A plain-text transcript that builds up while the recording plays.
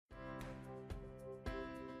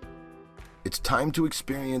It's time to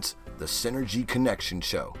experience the Synergy Connection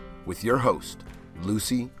Show with your host,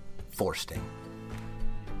 Lucy Forsting.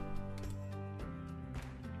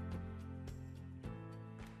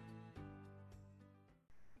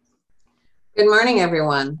 Good morning,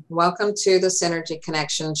 everyone. Welcome to the Synergy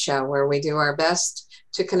Connection Show, where we do our best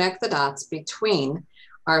to connect the dots between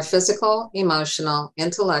our physical, emotional,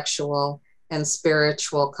 intellectual, and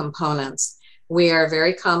spiritual components. We are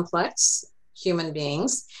very complex human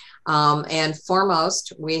beings, and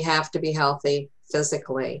foremost, we have to be healthy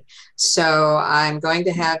physically. So I'm going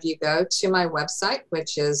to have you go to my website,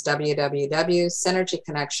 which is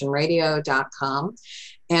www.synergyconnectionradio.com.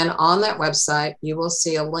 And on that website, you will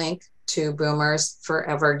see a link to Boomers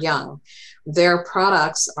Forever Young. Their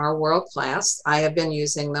products are world class. I have been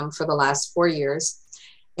using them for the last 4 years.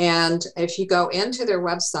 And if you go into their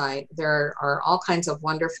website, there are all kinds of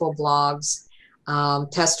wonderful blogs,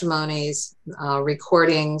 testimonies,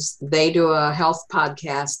 recordings. They do a health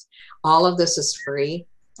podcast. All of this is free.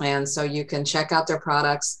 And so you can check out their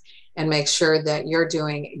products and make sure that you're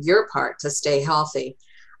doing your part to stay healthy.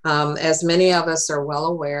 As many of us are well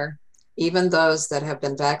aware, even those that have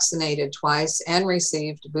been vaccinated twice and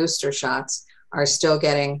received booster shots are still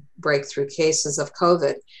getting breakthrough cases of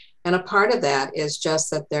COVID. And a part of that is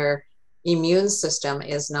just that their immune system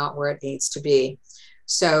is not where it needs to be.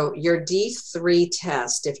 So your D3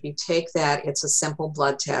 test, if you take that, it's a simple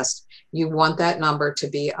blood test. You want that number to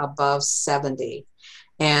be above 70.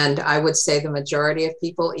 And I would say the majority of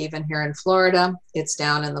people, even here in Florida, it's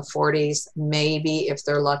down in the 40s, maybe if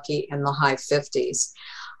they're lucky in the high 50s.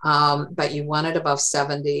 But you want it above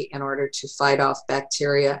 70 in order to fight off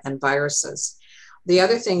bacteria and viruses. The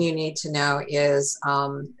other thing you need to know is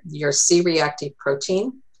your C-reactive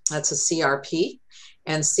protein. That's a CRP.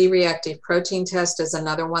 And C-reactive protein test is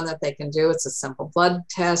another one that they can do. It's a simple blood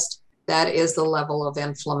test. That is the level of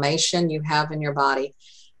inflammation you have in your body.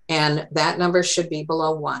 And that number should be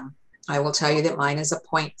below 1. I will tell you that mine is a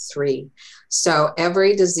 0.3. So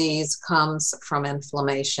every disease comes from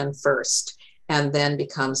inflammation first, and then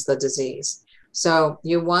becomes the disease. So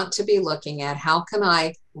you want to be looking at how can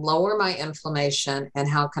I lower my inflammation and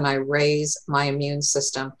how can I raise my immune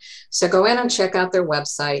system. So go in and check out their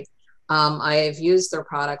website. I have used their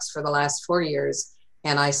products for the last 4 years,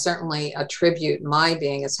 and I certainly attribute my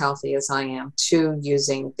being as healthy as I am to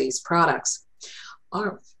using these products.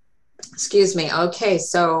 Excuse me. Okay,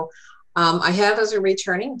 so I have as a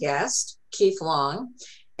returning guest, Keith Long.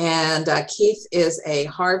 And Keith is a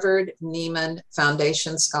Harvard Nieman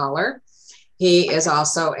Foundation scholar. He is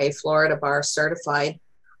also a Florida Bar certified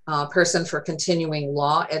person for continuing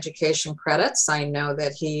law education credits. I know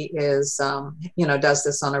that he is, does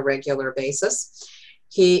this on a regular basis.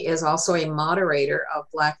 He is also a moderator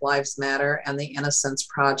of Black Lives Matter and the Innocence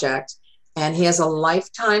Project. And he has a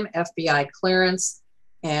lifetime FBI clearance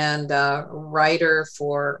and writer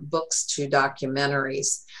for books to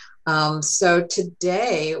documentaries. So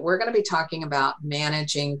today we're going to be talking about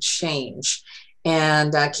managing change.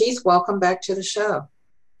 And Keith, welcome back to the show.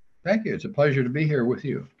 Thank you. It's a pleasure to be here with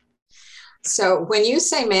you. So when you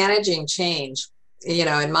say managing change,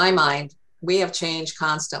 in my mind, we have change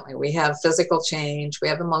constantly. We have physical change, we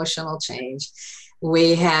have emotional change,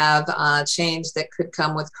 we have change that could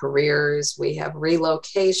come with careers, we have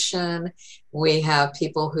relocation, we have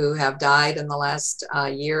people who have died in the last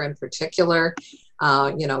year in particular.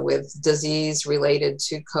 With disease related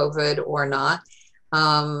to COVID or not.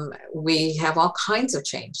 We have all kinds of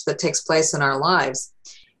change that takes place in our lives.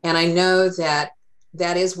 And I know that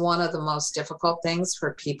that is one of the most difficult things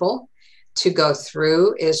for people to go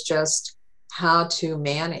through is just how to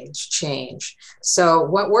manage change. So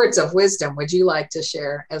what words of wisdom would you like to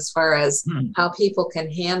share as far as how people can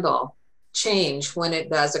handle change when it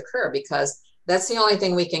does occur? Because that's the only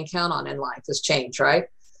thing we can count on in life is change, right?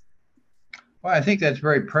 Well, I think that's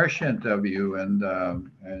very prescient of you, and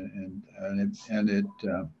it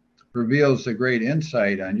reveals a great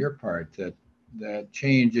insight on your part that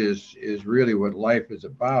change is really what life is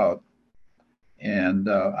about. And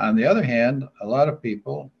on the other hand, a lot of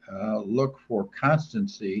people look for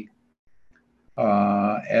constancy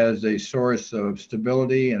as a source of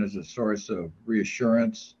stability and as a source of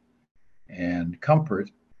reassurance and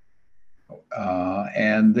comfort,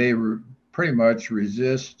 and they pretty much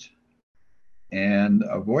resist and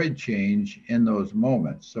avoid change in those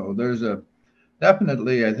moments. So there's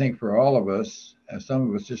definitely, I think for all of us, some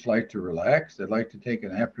of us just like to relax. They'd like to take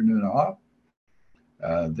an afternoon off.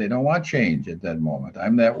 They don't want change at that moment.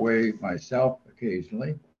 I'm that way myself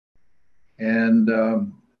occasionally. And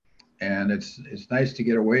it's nice to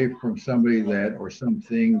get away from somebody or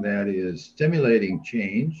something that is stimulating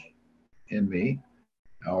change in me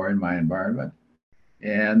or in my environment.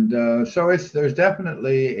 And so there's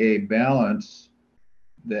definitely a balance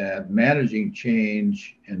that managing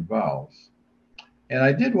change involves. And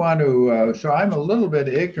I did want to, so I'm a little bit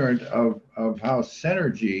ignorant of how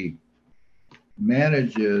Synergy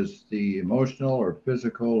manages the emotional or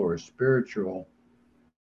physical or spiritual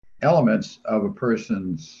elements of a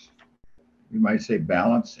person's, you might say,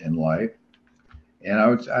 balance in life.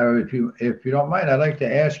 And if you don't mind, I'd like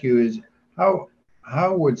to ask you is how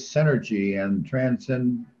would Synergy and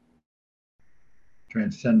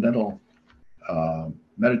transcendental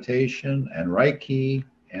meditation and Reiki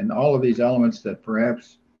and all of these elements that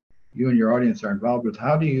perhaps you and your audience are involved with,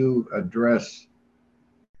 how do you address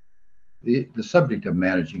the subject of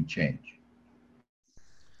managing change?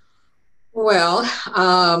 Well,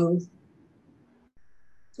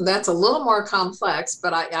 that's a little more complex,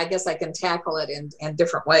 but I guess I can tackle it in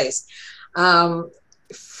different ways.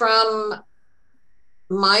 From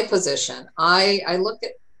my position, I look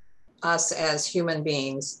at us as human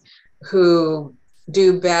beings who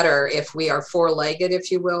do better if we are four-legged,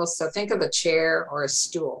 if you will. So think of a chair or a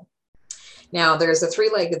stool. Now, there's a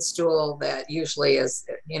three-legged stool that usually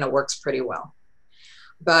works pretty well.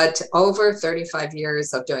 But over 35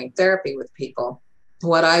 years of doing therapy with people,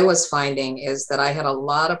 what I was finding is that I had a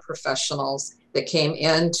lot of professionals that came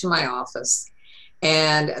into my office,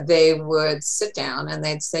 and they would sit down and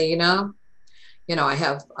they'd say, I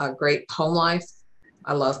have a great home life.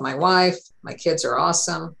 I love my wife. My kids are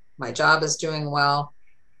awesome. My job is doing well.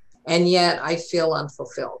 And yet I feel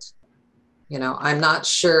unfulfilled. I'm not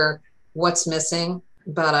sure what's missing,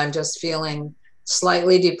 but I'm just feeling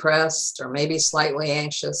slightly depressed or maybe slightly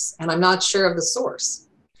anxious, and I'm not sure of the source.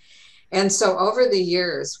 And so over the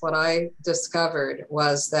years, what I discovered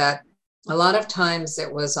was that a lot of times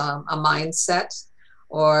it was a mindset,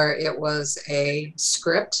 or it was a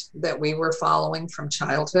script that we were following from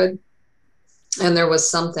childhood. And there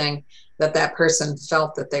was something that person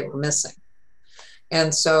felt that they were missing.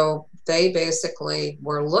 And so they basically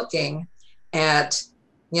were looking at,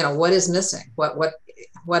 what is missing?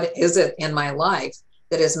 What is it in my life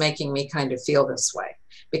that is making me kind of feel this way?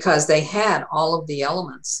 Because they had all of the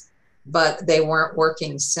elements, but they weren't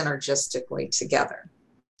working synergistically together.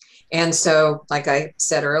 And so, like I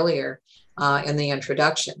said earlier in the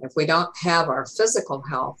introduction, if we don't have our physical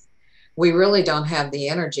health, we really don't have the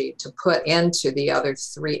energy to put into the other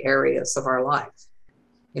three areas of our life.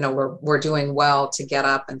 We're doing well to get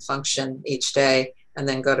up and function each day and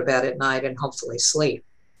then go to bed at night and hopefully sleep.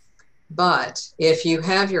 But if you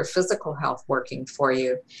have your physical health working for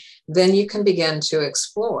you, then you can begin to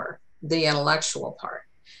explore the intellectual part.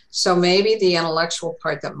 So maybe the intellectual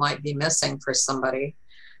part that might be missing for somebody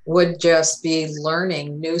would just be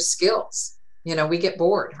learning new skills. We get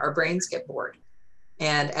bored, our brains get bored.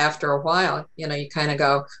 And after a while, you kind of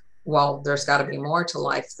go, well, there's got to be more to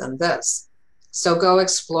life than this. So go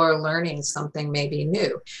explore learning something maybe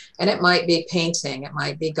new. And it might be painting, it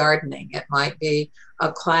might be gardening, it might be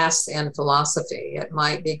a class in philosophy, it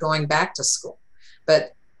might be going back to school.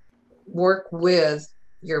 But work with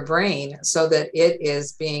your brain so that it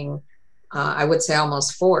is being, I would say,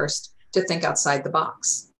 almost forced to think outside the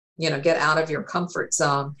box. Get out of your comfort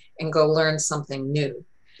zone and go learn something new.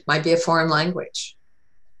 Might be a foreign language,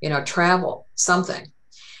 travel, something.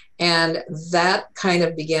 And that kind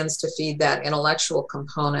of begins to feed that intellectual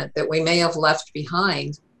component that we may have left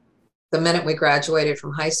behind the minute we graduated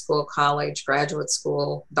from high school, college, graduate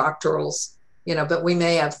school, doctorals, but we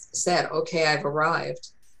may have said, okay, I've arrived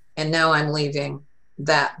and now I'm leaving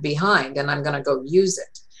that behind and I'm going to go use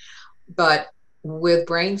it. But with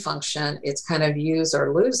brain function, it's kind of use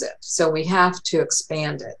or lose it. So we have to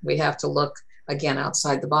expand it. We have to look again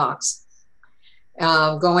outside the box.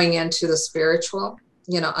 Going into the spiritual,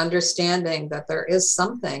 understanding that there is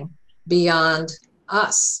something beyond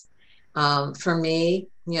us. For me,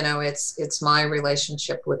 it's my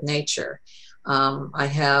relationship with nature. I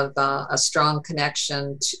have a strong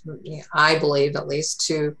connection to, I believe at least,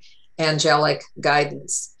 to angelic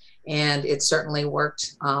guidance. And it certainly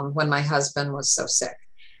worked when my husband was so sick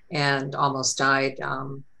and almost died.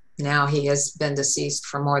 Now he has been deceased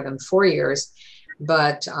for more than 4 years.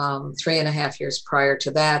 But 3.5 years prior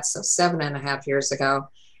to that, so 7.5 years ago,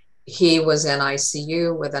 he was in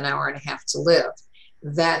ICU with an hour and a half to live.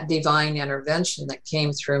 That divine intervention that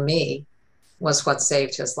came through me was what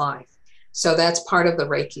saved his life. So that's part of the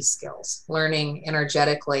Reiki skills, learning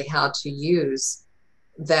energetically how to use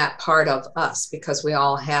that part of us, because we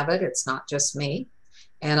all have it. It's not just me.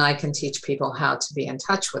 And I can teach people how to be in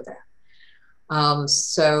touch with that.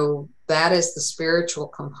 So that is the spiritual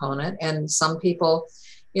component. And some people,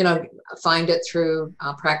 find it through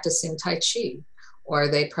practicing Tai Chi or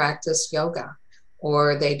they practice yoga,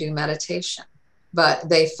 or they do meditation, but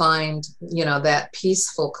they find, that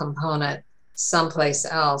peaceful component someplace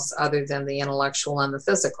else other than the intellectual and the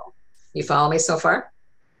physical. You follow me so far?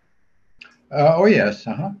 Oh, yes.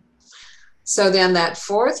 Uh-huh. So then that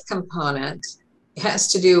fourth component has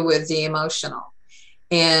to do with the emotional.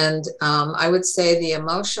 And I would say the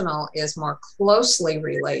emotional is more closely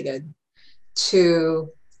related to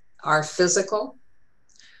our physical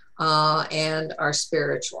and our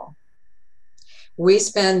spiritual. We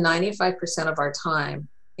spend 95% of our time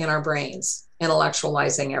in our brains,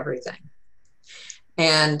 intellectualizing everything.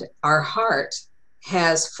 And our heart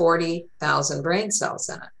has 40,000 brain cells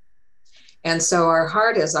in it. And so our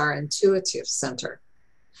heart is our intuitive center.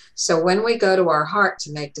 So when we go to our heart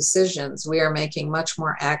to make decisions, we are making much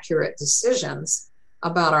more accurate decisions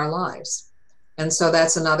about our lives. And so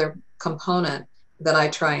that's another component that I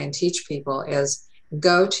try and teach people is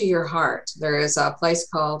go to your heart. There is a place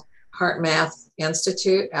called HeartMath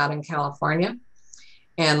Institute out in California.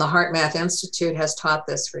 And the HeartMath Institute has taught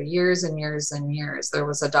this for years and years and years. There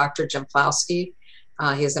was a Dr. Jim Plowski.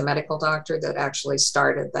 He's a medical doctor that actually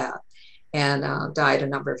started that and died a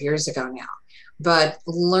number of years ago now. But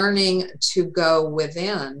learning to go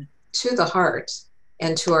within to the heart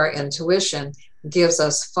and to our intuition gives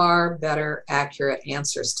us far better, accurate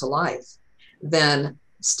answers to life than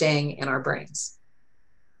staying in our brains.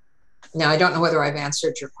 Now, I don't know whether I've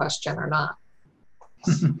answered your question or not.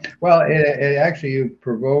 Well, it actually, you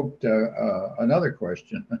provoked another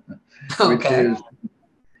question, which is,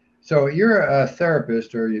 so you're a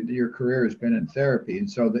therapist, or your career has been in therapy. And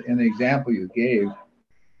so in the example you gave,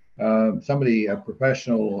 somebody, a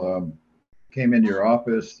professional, came into your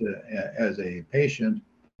office as a patient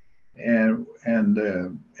and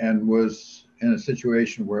was in a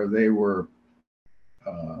situation where they were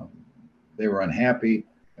unhappy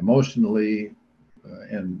emotionally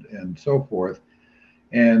and so forth.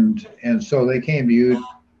 And so they came to you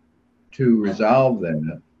to resolve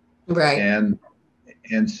that. Right.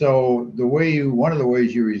 And so one of the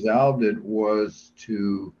ways you resolved it was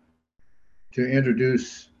to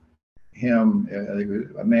introduce him, I think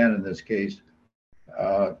a man in this case,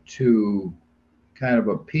 to kind of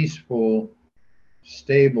a peaceful,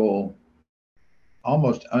 stable,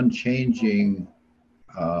 almost unchanging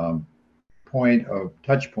touch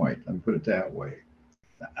point. Let me put it that way.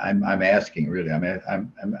 I'm asking, really.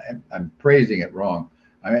 I'm phrasing it wrong.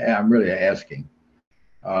 I'm really asking.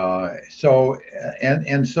 So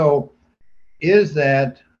is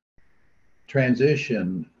that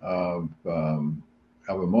transition of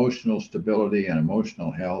emotional stability and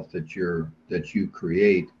emotional health that you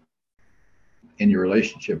create in your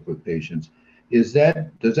relationship with patients, does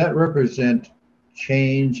that represent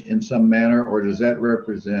change in some manner, or does that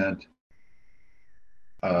represent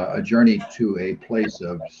a journey to a place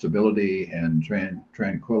of stability and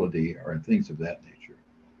tranquility, or things of that nature?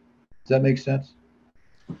 Does that make sense?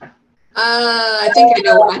 I think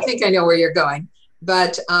I know where you're going,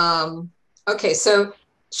 but okay. So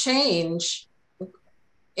change,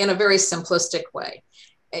 in a very simplistic way,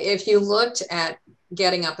 if you looked at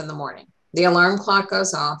getting up in the morning, the alarm clock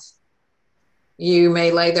goes off. You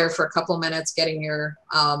may lay there for a couple of minutes, getting your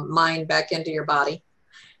mind back into your body,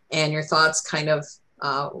 and your thoughts kind of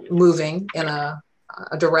moving in a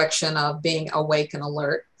direction of being awake and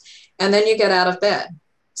alert. And then you get out of bed.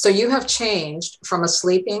 So you have changed from a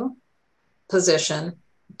sleeping position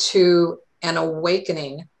to an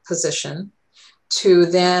awakening position to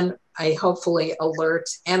then a hopefully alert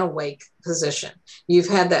and awake position. You've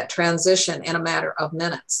had that transition in a matter of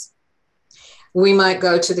minutes. We might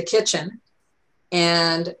go to the kitchen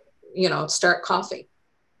and, start coffee.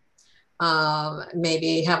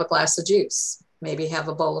 Maybe have a glass of juice, maybe have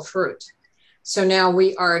a bowl of fruit. So now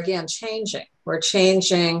we are again changing. We're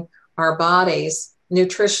changing our bodies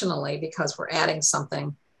nutritionally because we're adding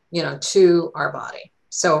something, to our body.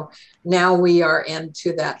 So now we are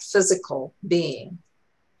into that physical being,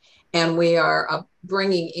 and we are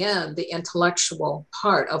bringing in the intellectual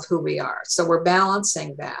part of who we are. So we're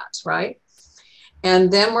balancing that, right?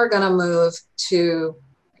 And then we're going to move to,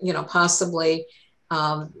 possibly,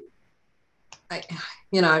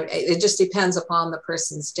 it just depends upon the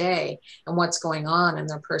person's day and what's going on in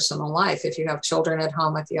their personal life. If you have children at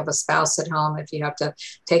home, if you have a spouse at home, if you have to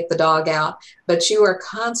take the dog out, but you are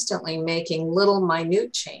constantly making little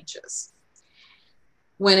minute changes.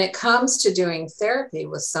 When it comes to doing therapy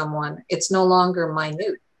with someone, it's no longer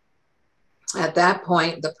minute. At that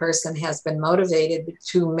point, the person has been motivated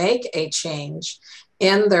to make a change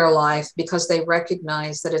in their life because they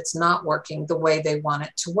recognize that it's not working the way they want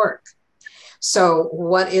it to work. So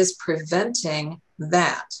what is preventing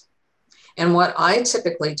that? And what I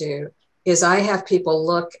typically do is I have people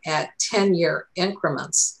look at 10-year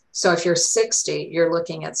increments. So if you're 60, you're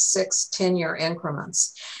looking at 10-year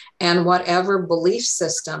increments. And whatever belief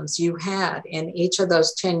systems you had in each of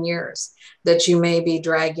those 10 years that you may be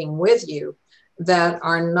dragging with you that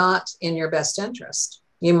are not in your best interest.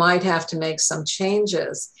 You might have to make some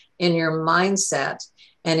changes in your mindset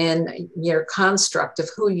and in your construct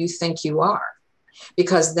of who you think you are,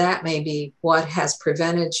 because that may be what has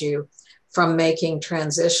prevented you from making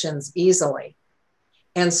transitions easily.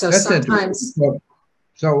 And so That's sometimes.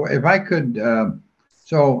 So if I could,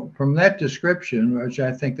 so from that description, which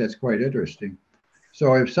I think that's quite interesting.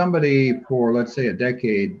 So if somebody for, let's say, a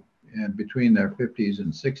decade and between their 50s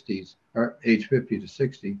and 60s, or age 50 to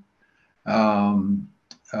 60,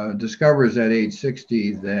 discovers at age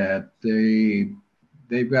 60 that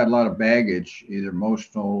they've got a lot of baggage, either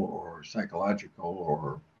emotional or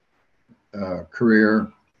psychological or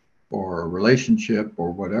career or relationship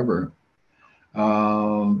or whatever.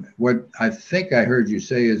 What I think I heard you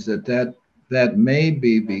say is that may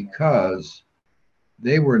be because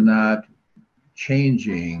they were not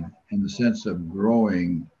changing in the sense of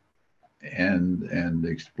growing and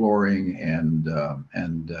exploring and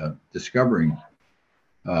discovering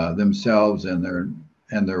themselves and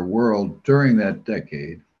their world during that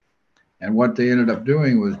decade. And what they ended up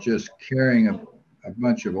doing was just carrying a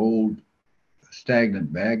bunch of old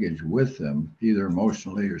stagnant baggage with them, either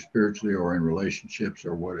emotionally or spiritually or in relationships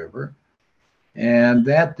or whatever. And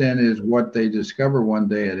that then is what they discover one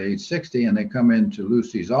day at age 60, and they come into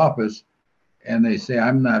Lucy's office and they say,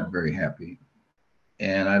 I'm not very happy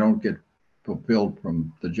and I don't get fulfilled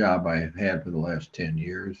from the job I have had for the last 10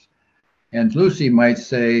 years. And Lucy might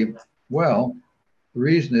say, well, the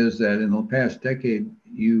reason is that in the past decade,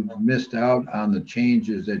 you missed out on the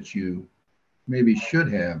changes that you maybe should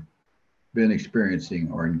have been experiencing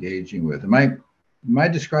or engaging with. Am I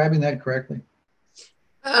describing that correctly?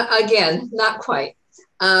 Again, not quite.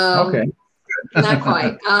 Okay. Not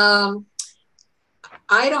quite.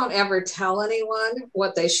 I don't ever tell anyone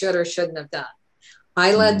what they should or shouldn't have done.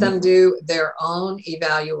 I let them do their own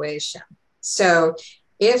evaluation. So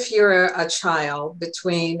if you're a child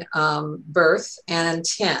between birth and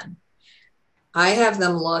 10, I have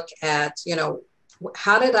them look at,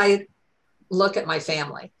 how did I look at my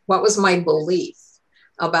family? What was my belief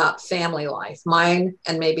about family life, mine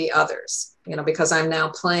and maybe others, because I'm now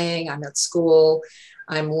playing, I'm at school,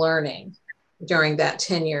 I'm learning during that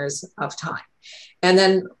 10 years of time. And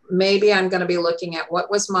then maybe I'm going to be looking at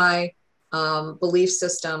what was my belief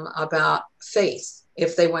system about faith,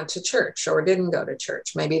 if they went to church or didn't go to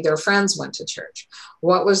church. Maybe their friends went to church.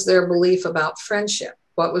 What was their belief about friendship?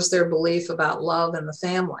 What was their belief about love in the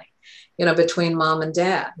family, between mom and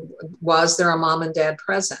dad? Was there a mom and dad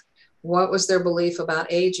present? What was their belief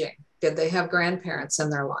about aging? Did they have grandparents in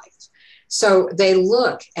their life? So they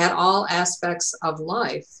look at all aspects of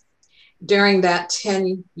life during that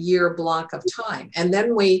 10-year block of time. And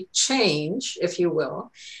then we change, if you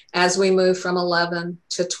will, as we move from 11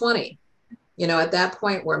 to 20. At that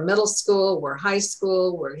point, we're middle school, we're high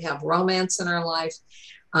school, we have romance in our life,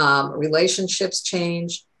 relationships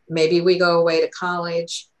change. Maybe we go away to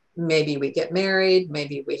college, maybe we get married,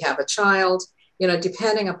 maybe we have a child,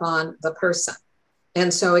 depending upon the person.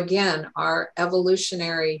 And so again, our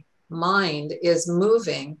evolutionary mind is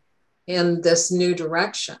moving in this new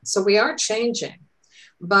direction. So we are changing.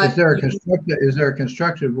 But is there a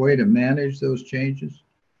constructive way to manage those changes?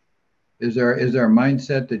 Is there a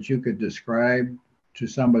mindset that you could describe to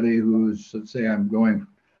somebody who's, let's say, I'm going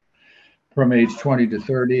from age 20 to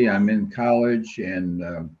 30, I'm in college and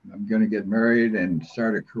I'm going to get married and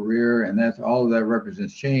start a career, and that's all of that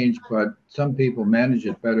represents change, but some people manage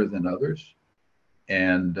it better than others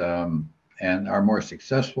and are more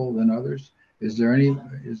successful than others. Is there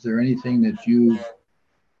anything that you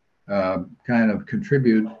kind of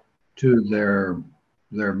contribute to their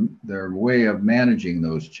way of managing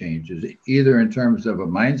those changes, either in terms of a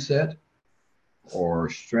mindset or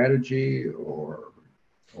strategy or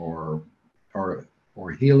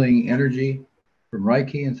healing energy from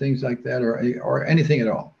Reiki and things like that, or anything at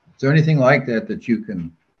all? Is there anything like that you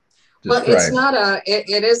can describe? Well, it's not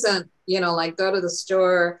it isn't, like go to the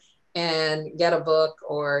store and get a book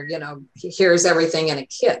or, here's everything in a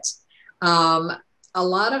kit. A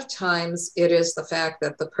lot of times it is the fact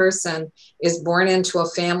that the person is born into a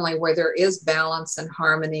family where there is balance and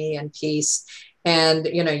harmony and peace. And,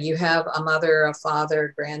 you have a mother, a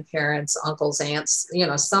father, grandparents, uncles, aunts,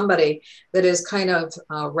 somebody that is kind of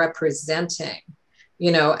representing,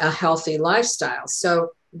 a healthy lifestyle.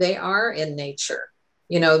 So they are in nature,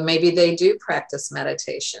 Maybe they do practice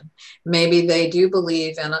meditation. Maybe they do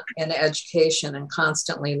believe in education and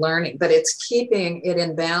constantly learning, but it's keeping it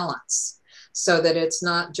in balance so that it's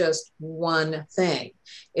not just one thing.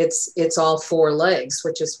 It's all four legs,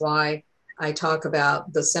 which is why I talk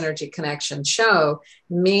about the Synergy Connection show,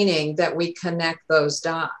 meaning that we connect those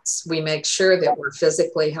dots. We make sure that we're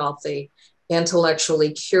physically healthy,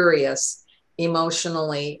 intellectually curious,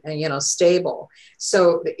 emotionally, stable.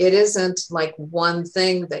 So it isn't like one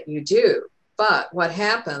thing that you do, but what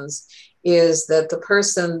happens is that the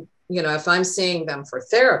person, if I'm seeing them for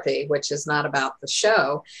therapy, which is not about the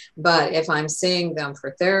show, but if I'm seeing them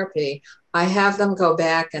for therapy, I have them go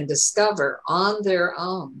back and discover on their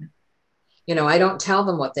own. I don't tell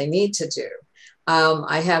them what they need to do.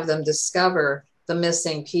 I have them discover the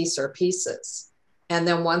missing piece or pieces. And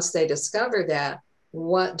then once they discover that,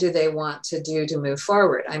 what do they want to do to move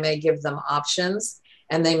forward? I may give them options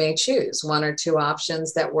and they may choose one or two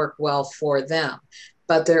options that work well for them.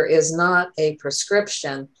 But there is not a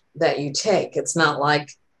prescription that you take. It's not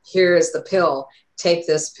like, here is the pill, take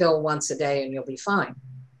this pill once a day and you'll be fine.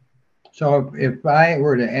 So if I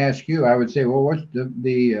were to ask you, I would say, well, what's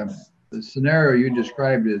the scenario you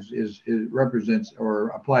described is represents or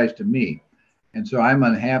applies to me. And so I'm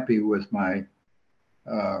unhappy with my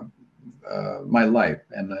my life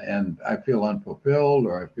and I feel unfulfilled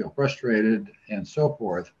or I feel frustrated and so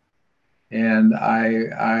forth. And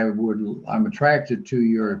I'm attracted to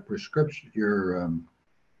your prescription, your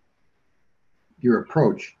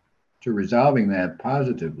approach to resolving that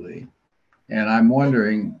positively. And I'm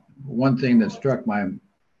wondering, one thing that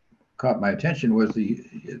caught my attention was the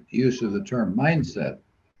use of the term mindset.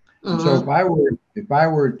 And so if I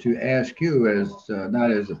were to ask you as not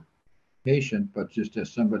as a patient, but just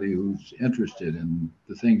as somebody who's interested in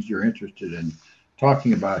the things you're interested in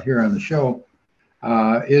talking about here on the show,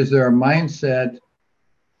 is there a mindset?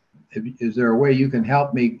 Is there a way you can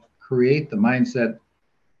help me create the mindset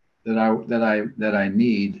that I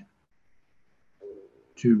need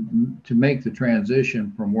to make the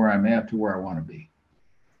transition from where I'm at to where I want to be?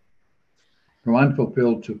 From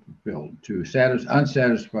unfulfilled to fulfilled, to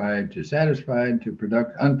unsatisfied to satisfied, to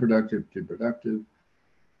unproductive to productive,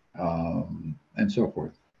 and so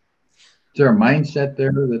forth. Is there a mindset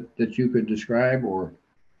there that you could describe or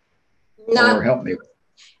help me with?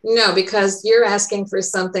 No, because you're asking for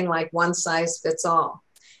something like one size fits all.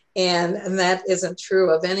 And that isn't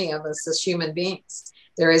true of any of us as human beings.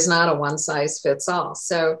 There is not a one size fits all.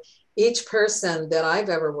 So each person that I've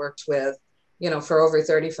ever worked with, for over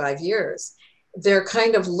 35 years, they're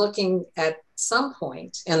kind of looking at some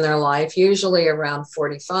point in their life, usually around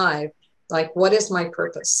 45, like, what is my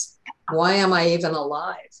purpose? Why am I even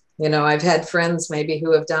alive? I've had friends maybe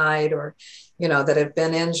who have died or, that have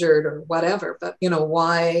been injured or whatever, but,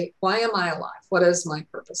 why am I alive? What is my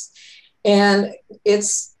purpose? And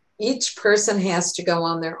each person has to go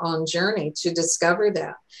on their own journey to discover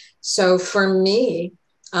that. So for me,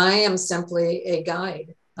 I am simply a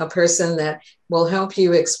guide, a person that will help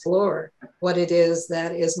you explore what it is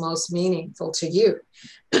that is most meaningful to you.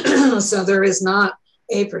 So there is not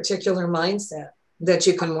a particular mindset that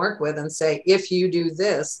you can work with and say, if you do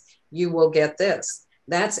this, you will get this.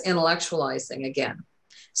 That's intellectualizing again.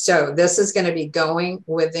 So this is going to be going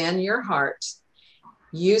within your heart,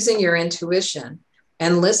 using your intuition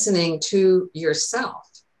and listening to yourself,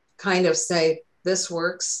 kind of say, this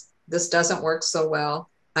works, this doesn't work so well.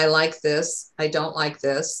 I like this, I don't like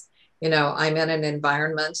this. I'm in an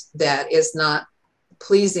environment that is not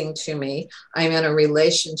pleasing to me. I'm in a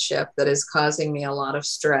relationship that is causing me a lot of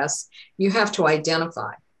stress. You have to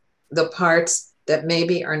identify the parts that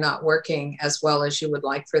maybe are not working as well as you would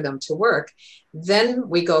like for them to work. Then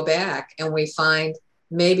we go back and we find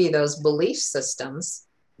maybe those belief systems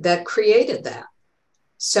that created that.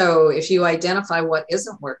 So if you identify what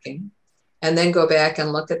isn't working and then go back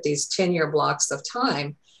and look at these 10-year blocks of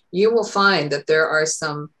time, you will find that there are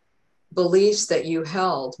some beliefs that you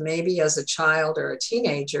held maybe as a child or a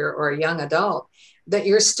teenager or a young adult that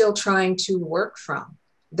you're still trying to work from,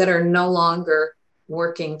 that are no longer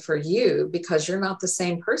working for you because you're not the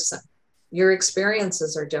same person. Your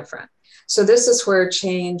experiences are different. So this is where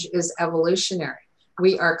change is evolutionary.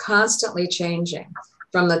 We are constantly changing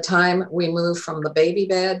from the time we move from the baby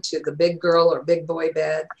bed to the big girl or big boy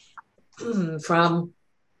bed, from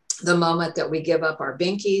the moment that we give up our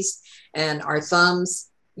binkies and our thumbs,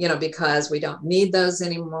 because we don't need those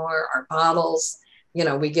anymore, our bottles,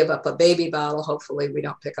 we give up a baby bottle. Hopefully we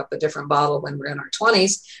don't pick up a different bottle when we're in our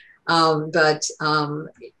 20s. But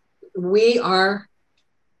we are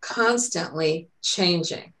constantly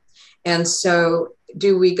changing. And so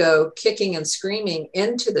do we go kicking and screaming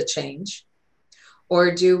into the change, Or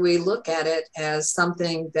do we look at it as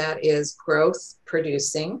something that is growth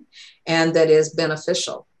producing and that is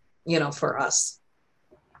beneficial, for us?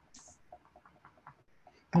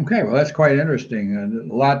 Okay, well, that's quite interesting, and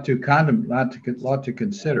a lot to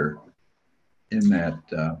consider in that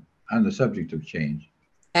on the subject of change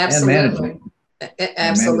and Absolutely. management.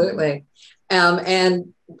 Absolutely.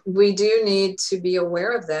 And we do need to be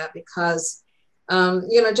aware of that because,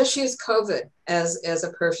 just use COVID as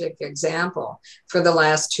a perfect example. For the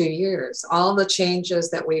last 2 years, all the changes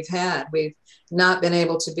that we've had, we've not been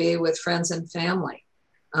able to be with friends and family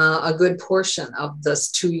a good portion of this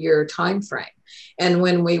 2-year time frame. And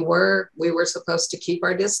when we were supposed to keep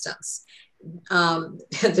our distance.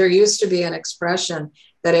 There used to be an expression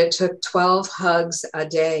that it took 12 hugs a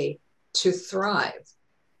day to thrive.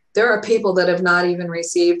 There are people that have not even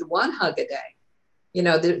received one hug a day,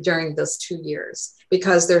 during this 2 years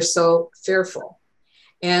because they're so fearful.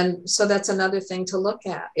 And so that's another thing to look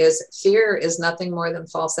at is fear is nothing more than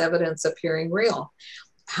false evidence appearing real.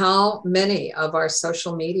 How many of our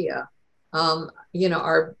social media,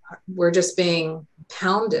 we're just being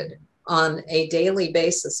pounded on a daily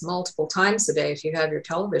basis, multiple times a day if you have your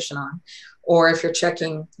television on, or if you're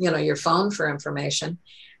checking, your phone for information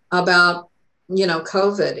about,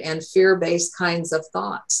 COVID and fear-based kinds of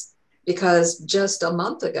thoughts. Because just a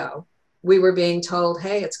month ago, we were being told,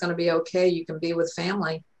 hey, it's going to be okay, you can be with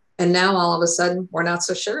family. And now all of a sudden, we're not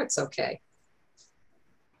so sure it's okay.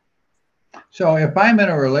 So if I'm in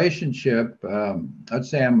a relationship, let's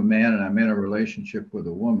say I'm a man and I'm in a relationship with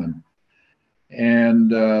a woman, and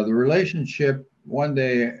the relationship, one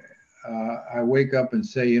day I wake up and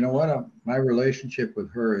say, you know what, my relationship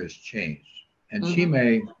with her has changed. And she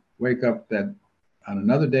may wake up that on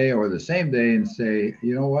another day or the same day and say,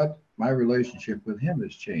 you know what, my relationship with him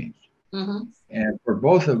has changed. And for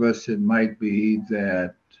both of us, it might be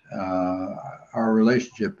that our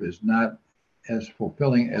relationship is not as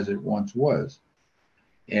fulfilling as it once was.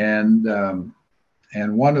 And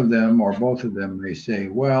one of them or both of them may say,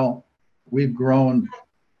 well, we've grown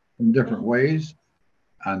in different ways,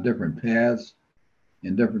 on different paths,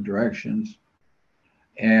 in different directions,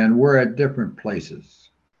 and we're at different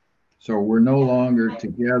places. So we're no longer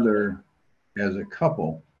together as a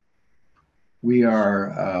couple. We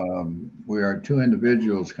are two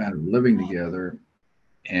individuals kind of living together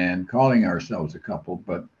and calling ourselves a couple,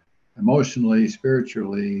 but emotionally,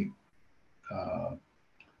 spiritually,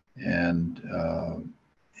 and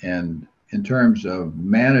in terms of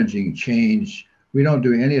managing change, we don't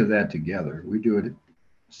do any of that together. We do it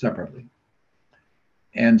separately.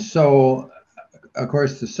 And so, of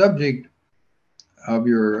course, the subject of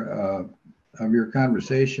your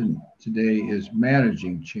conversation today is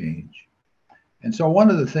managing change. And so one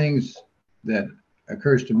of the things that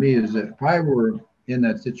occurs to me is that if I were in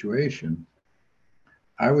that situation,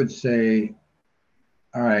 I would say,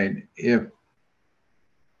 all right, if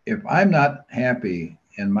I'm not happy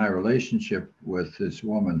in my relationship with this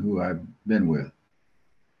woman who I've been with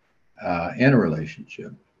in a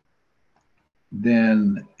relationship,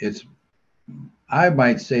 then I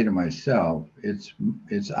might say to myself, it's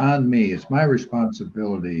on me, it's my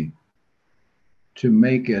responsibility to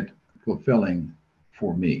make it fulfilling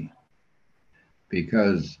for me,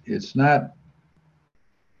 because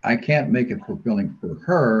I can't make it fulfilling for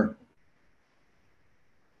her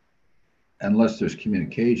unless there's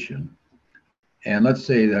communication. And let's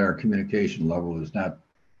say that our communication level has not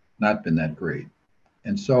been that great.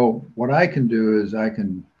 And so what I can do is I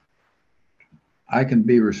can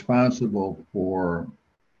be responsible for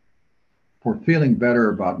feeling better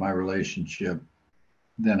about my relationship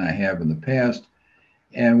than I have in the past.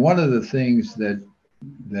 And one of the things that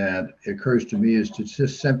occurs to me is to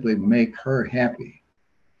just simply make her happy.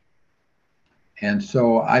 And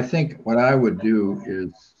so I think what I would do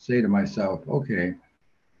is say to myself, okay,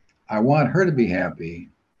 I want her to be happy,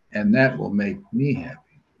 and that will make me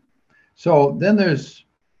happy. So then there's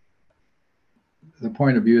the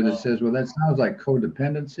point of view that says, well, that sounds like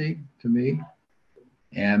codependency to me.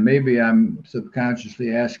 And maybe I'm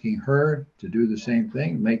subconsciously asking her to do the same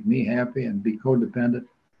thing, make me happy and be codependent.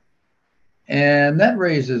 And that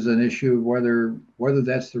raises an issue of whether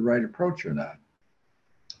that's the right approach or not,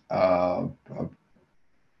 of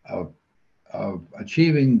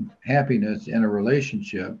achieving happiness in a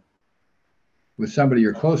relationship with somebody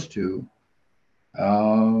you're close to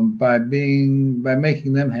by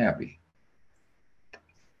making them happy.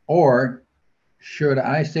 Or should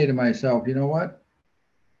I say to myself, you know what?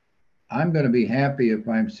 I'm going to be happy if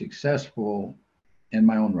I'm successful in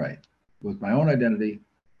my own right, with my own identity,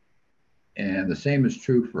 and the same is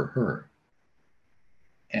true for her.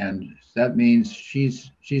 and that means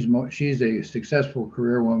she's a successful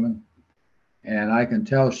career woman, and I can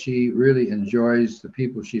tell she really enjoys the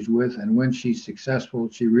people she's with, and when she's successful,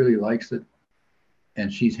 she really likes it,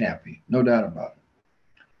 and she's happy, no doubt about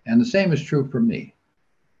it. And the same is true for me.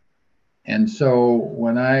 And so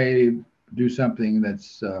when I do something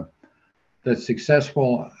that's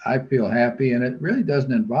successful, I feel happy, and it really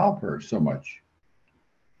doesn't involve her so much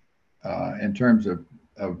in terms of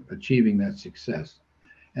achieving that success.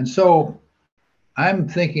 And so I'm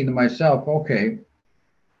thinking to myself, okay,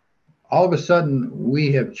 all of a sudden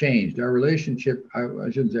we have changed. Our relationship, I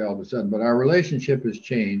shouldn't say all of a sudden, but our relationship has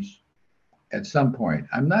changed at some point.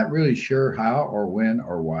 I'm not really sure how or when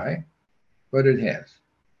or why, but it has.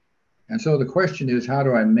 And so the question is, how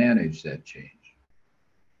do I manage that change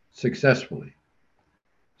successfully?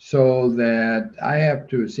 So that I have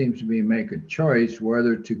to, it seems to me, make a choice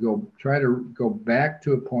whether to try to go back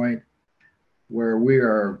to a point where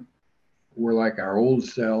we're like our old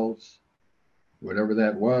selves, whatever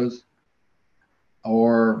that was,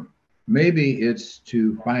 or maybe it's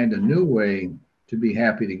to find a new way to be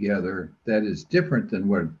happy together that is different than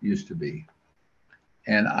what it used to be.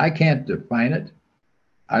 And I can't define it.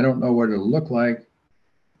 I don't know what it'll look like,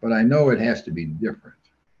 but I know it has to be different.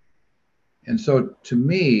 And so to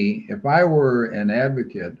me, if I were an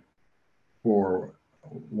advocate for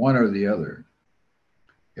one or the other,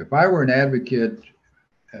 if I were an advocate,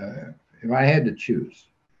 if I had to choose,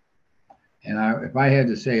 and if I had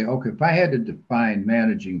to say, okay, if I had to define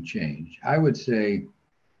managing change, I would say,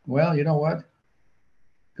 well, you know what?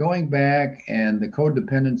 Going back and the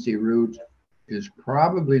codependency route is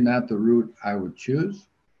probably not the route I would choose.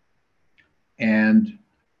 And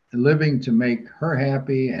living to make her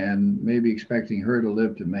happy and maybe expecting her to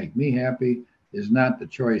live to make me happy is not the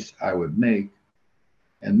choice I would make.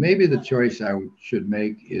 And maybe the choice I should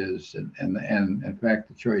make is, and in fact,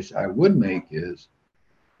 the choice I would make is,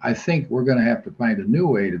 I think we're going to have to find a new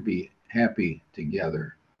way to be happy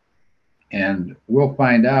together. And we'll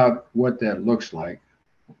find out what that looks like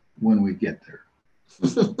when we get there.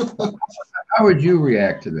 How would you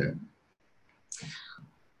react to that?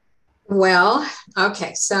 Well,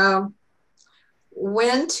 okay. So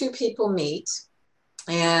when two people meet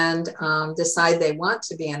and decide they want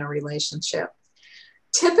to be in a relationship,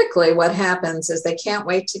 typically what happens is they can't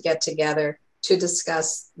wait to get together to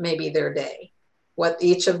discuss maybe their day, what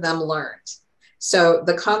each of them learned. So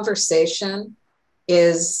the conversation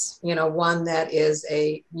is, one that is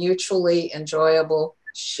a mutually enjoyable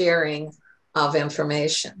sharing of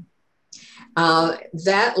information.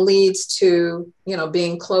 That leads to,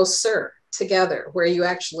 being closer together, where you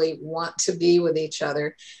actually want to be with each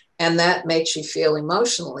other, and that makes you feel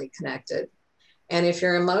emotionally connected. And if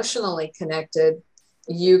you're emotionally connected,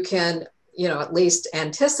 you can, at least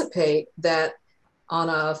anticipate that on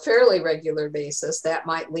a fairly regular basis, that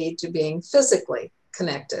might lead to being physically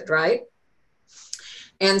connected, right?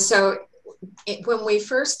 And so when we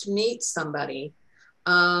first meet somebody,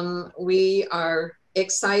 we are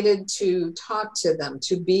excited to talk to them,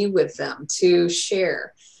 to be with them, to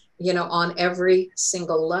share, on every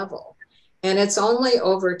single level. And it's only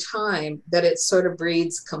over time that it sort of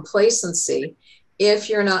breeds complacency if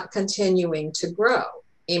you're not continuing to grow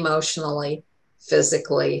emotionally,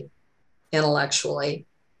 physically, intellectually,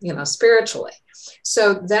 spiritually.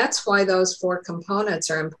 So that's why those four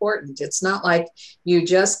components are important. It's not like you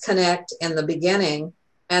just connect in the beginning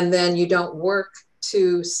and then you don't work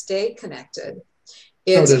to stay connected.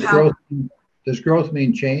 It's does growth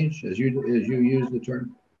mean change, as you use the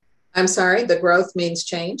term? I'm sorry, the growth means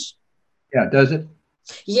change? Yeah, does it?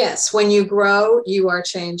 Yes, when you grow, you are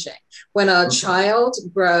changing. When a child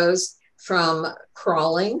grows from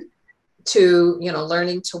crawling to,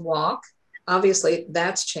 learning to walk, obviously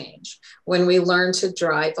that's change. When we learn to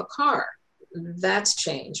drive a car, that's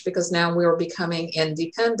change, because now we're becoming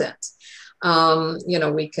independent.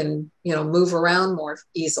 We can, move around more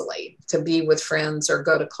easily to be with friends or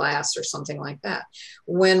go to class or something like that.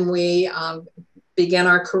 When we begin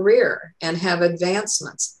our career and have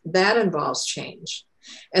advancements, that involves change.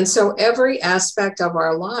 And so every aspect of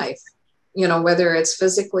our life, whether it's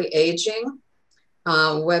physically aging,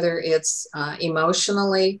 whether it's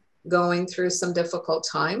emotionally going through some difficult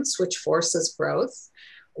times, which forces growth,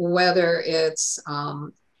 whether it's,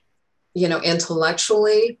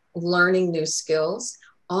 intellectually learning new skills,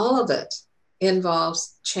 all of it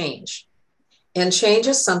involves change. And change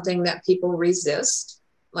is something that people resist.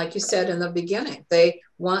 Like you said in the beginning, they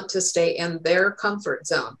want to stay in their comfort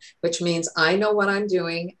zone, which means I know what I'm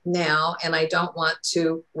doing now and I don't want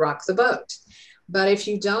to rock the boat. But if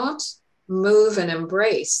you don't move and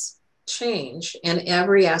embrace change in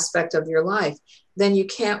every aspect of your life, then you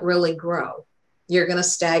can't really grow. You're going to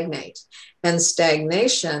stagnate. And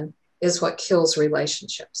stagnation is what kills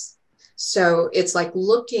relationships. So it's like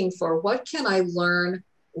looking for, what can I learn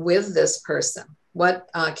with this person? What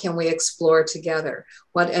can we explore together?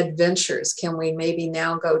 What adventures can we maybe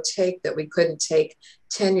now go take that we couldn't take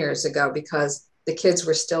 10 years ago because the kids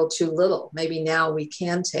were still too little? Maybe now we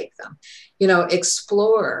can take them.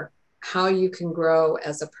 Explore how you can grow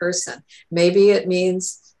as a person. Maybe it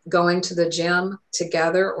means going to the gym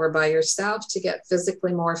together or by yourself to get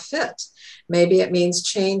physically more fit. Maybe it means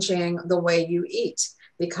changing the way you eat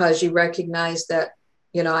because you recognize that,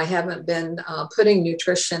 I haven't been putting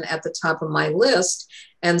nutrition at the top of my list.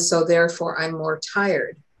 And so therefore I'm more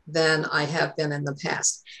tired than I have been in the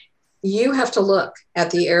past. You have to look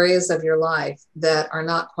at the areas of your life that are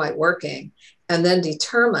not quite working and then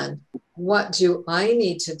determine, what do I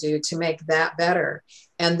need to do to make that better?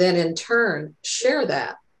 And then in turn, share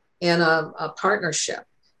that in a partnership,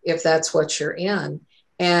 if that's what you're in,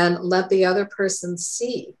 and let the other person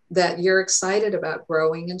see that you're excited about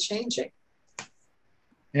growing and changing.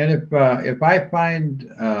 And if I find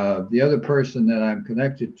the other person that I'm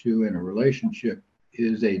connected to in a relationship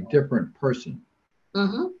is a different person,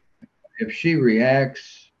 Mm-hmm. if she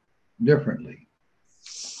reacts differently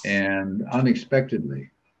and unexpectedly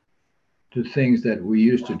to things that we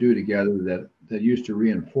used to do together that used to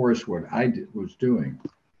reinforce what I was doing,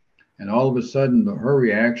 and all of a sudden her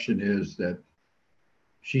reaction is that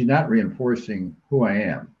she's not reinforcing who I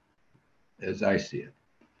am as I see it.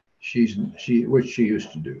 Which she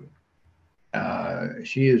used to do.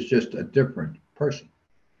 She is just a different person,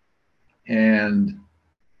 and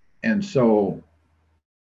so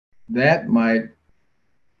that might,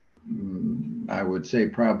 I would say,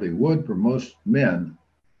 probably would for most men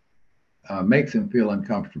make them feel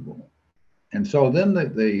uncomfortable. And so then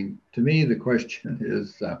to me the question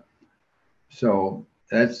is, so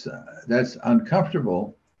that's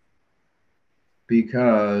uncomfortable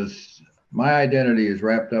because my identity is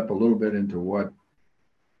wrapped up a little bit into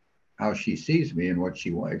how she sees me and what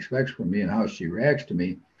she expects from me and how she reacts to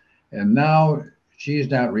me. And now she's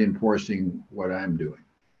not reinforcing what I'm doing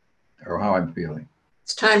or how I'm feeling.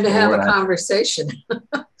 It's time to have a conversation.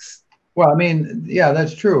 Well, I mean, yeah,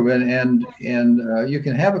 that's true. And you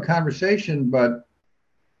can have a conversation, but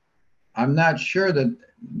I'm not sure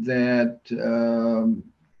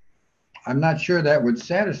I'm not sure that would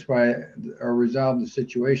satisfy or resolve the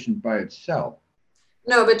situation by itself.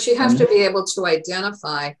 No, but you have to be able to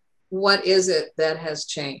identify, what is it that has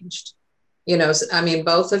changed?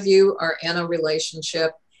 Both of you are in a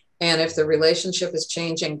relationship, and if the relationship is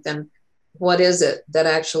changing, then what is it that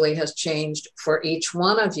actually has changed for each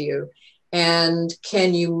one of you? And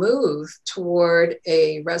can you move toward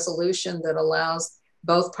a resolution that allows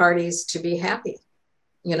both parties to be happy,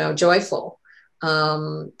 joyful?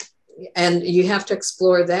 And you have to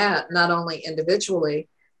explore that not only individually,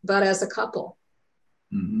 but as a couple.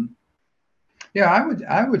 Mm-hmm. Yeah,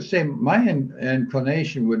 I would say my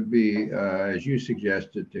inclination would be, as you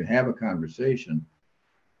suggested, to have a conversation,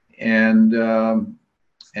 and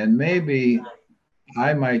maybe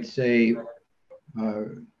I might say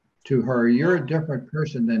to her, "You're a different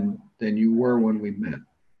person than you were when we met,"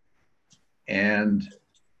 and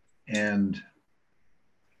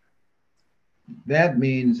that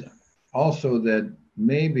means also that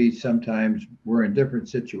maybe sometimes we're in different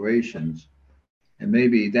situations, and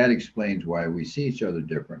maybe that explains why we see each other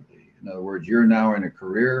differently. In other words, you're now in a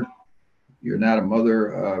career, you're not a mother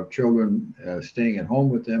of children staying at home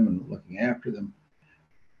with them and looking after them.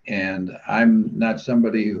 And I'm not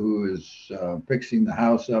somebody who is fixing the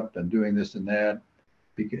house up and doing this and that,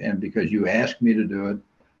 because you asked me to do it,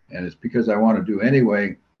 and it's because I want to do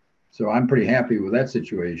anyway. So I'm pretty happy with that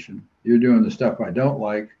situation. You're doing the stuff I don't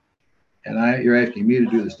like, and you're asking me to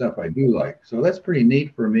do the stuff I do like. So that's pretty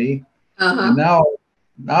neat for me. Uh-huh. And now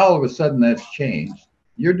all of a sudden that's changed.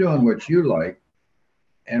 You're doing what you like,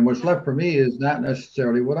 and what's left for me is not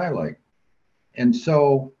necessarily what I like. And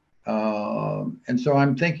so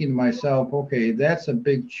I'm thinking to myself, okay, that's a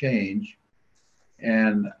big change,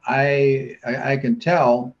 and I can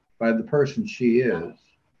tell by the person she is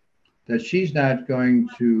that she's not going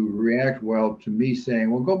to react well to me saying,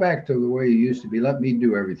 well, go back to the way you used to be. Let me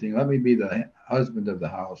do everything. Let me be the husband of the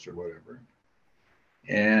house or whatever.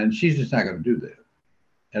 And she's just not going to do that.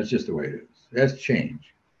 That's just the way it is. That's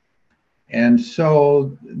change. And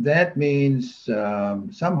so that means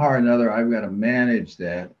somehow or another, I've got to manage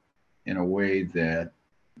that in a way that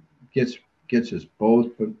gets us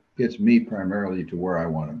both, but gets me primarily to where I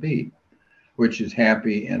want to be, which is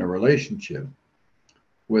happy in a relationship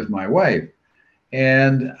with my wife.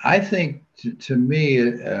 And I think to me,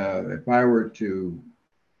 if I were to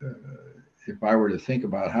think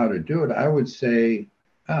about how to do it, I would say,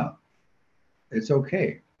 oh, it's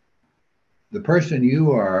okay. The person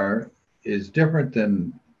you are is different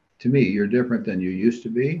than, to me, you're different than you used to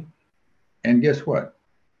be. And guess what?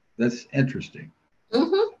 That's interesting.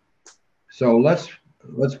 Mm-hmm. So let's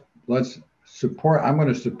support. I'm going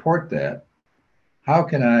to support that. How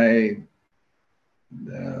can I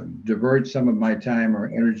divert some of my time or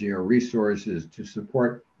energy or resources to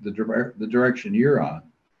support the direction you're on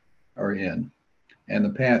or in and the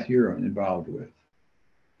path you're involved with,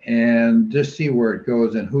 and just see where it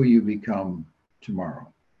goes and who you become tomorrow.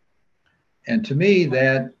 And to me,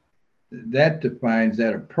 that defines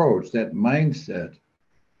that approach, that mindset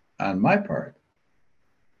on my part,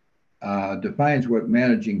 defines what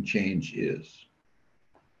managing change is.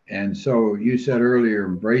 And so you said earlier,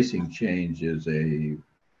 embracing change is an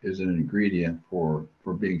ingredient for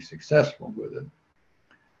being successful with it.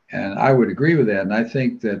 And I would agree with that. And I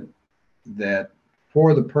think that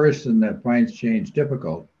for the person that finds change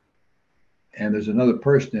difficult, and there's another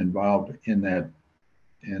person involved in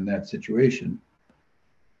that situation,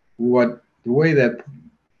 the way that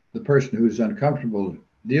the person who's uncomfortable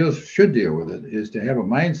should deal with it is to have a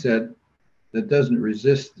mindset that doesn't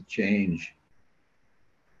resist the change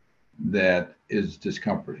that is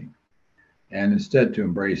discomforting, and instead to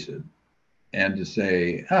embrace it and to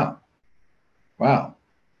say, oh, wow,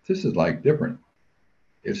 this is like different.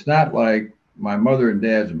 It's not like my mother and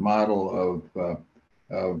dad's model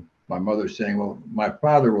of my mother saying, well, my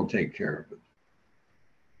father will take care of it.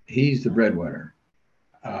 He's the breadwinner.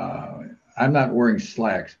 I'm not wearing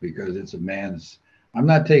slacks because it's a man's, I'm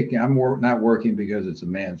not working because it's a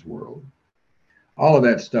man's world. All of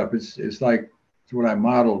that stuff, it's like, it's what I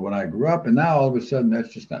modeled when I grew up, and now all of a sudden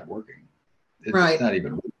that's just not working. It's right. not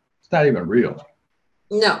even real.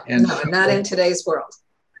 No, not in today's world.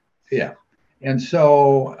 Yeah. And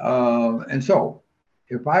so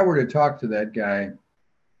if I were to talk to that guy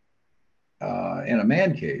in a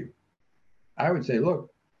man cave, I would say,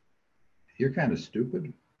 look, you're kind of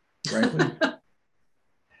stupid, frankly.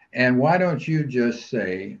 And why don't you just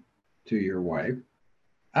say to your wife,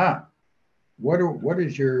 what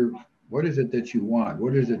is it that you want?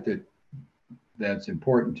 What is it that's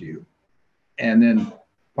important to you? And then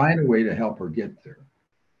find a way to help her get there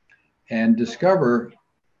and discover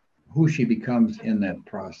who she becomes in that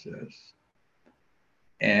process.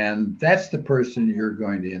 And that's the person you're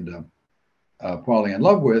going to end up falling in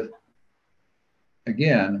love with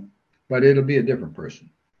again, but it'll be a different person.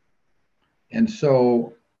 And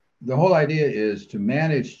so the whole idea is to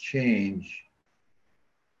manage change,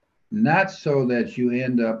 not so that you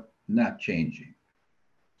end up not changing.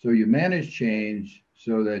 So you manage change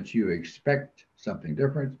so that you expect something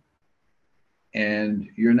different and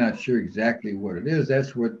you're not sure exactly what it is.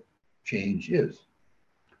 That's what change is.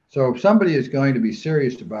 So if somebody is going to be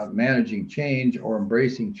serious about managing change or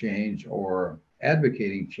embracing change or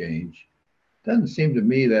advocating change, it doesn't seem to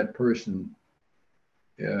me that person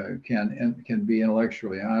can be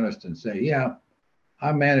intellectually honest and say, yeah,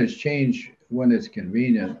 I manage change when it's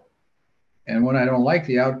convenient. And when I don't like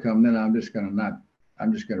the outcome, then I'm just going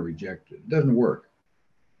to reject it. It doesn't work.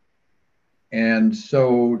 And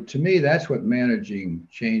so to me, that's what managing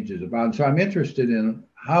change is about. And so I'm interested in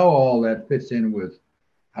how all that fits in with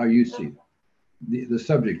how you see the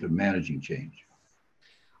subject of managing change.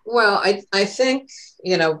 Well, I think,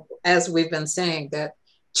 as we've been saying, that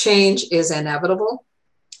change is inevitable.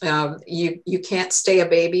 You can't stay a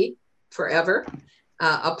baby forever.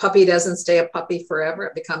 A puppy doesn't stay a puppy forever.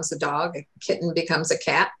 It becomes a dog. A kitten becomes a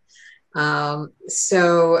cat.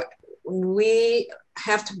 So we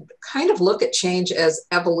have to kind of look at change as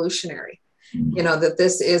evolutionary, that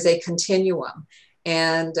this is a continuum.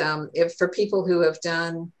 And if for people who have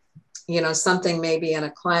done, something maybe in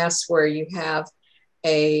a class where you have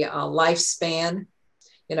a lifespan,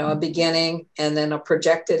 a beginning and then a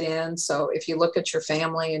projected end. So if you look at your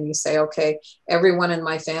family and you say, okay, everyone in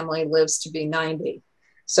my family lives to be 90.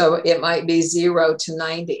 So it might be 0 to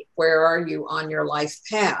 90. Where are you on your life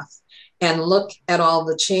path? And look at all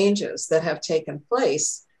the changes that have taken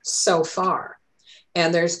place so far.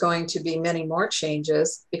 And there's going to be many more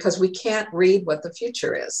changes because we can't read what the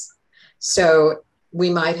future is. So we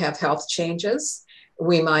might have health changes.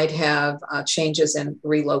 We might have changes in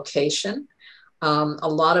relocation. A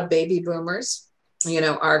lot of baby boomers,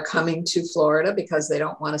 are coming to Florida because they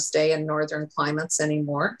don't want to stay in northern climates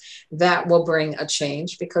anymore. That will bring a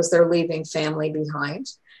change because they're leaving family behind.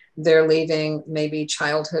 They're leaving maybe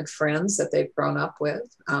childhood friends that they've grown up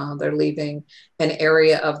with. They're leaving an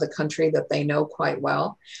area of the country that they know quite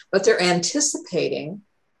well, but they're anticipating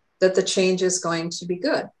that the change is going to be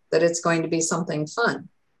good, that it's going to be something fun.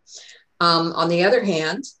 On the other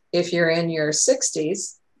hand, if you're in your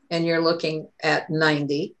 60s and you're looking at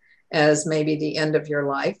 90 as maybe the end of your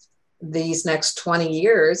life, these next 20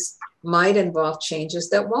 years might involve changes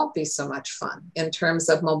that won't be so much fun in terms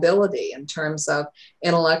of mobility, in terms of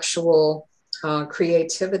intellectual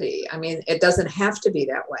creativity. I mean, it doesn't have to be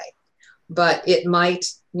that way, but it might,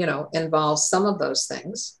 involve some of those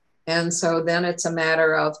things. And so then it's a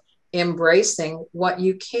matter of embracing what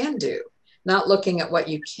you can do, not looking at what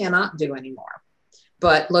you cannot do anymore,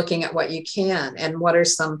 but looking at what you can and what are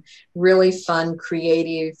some really fun,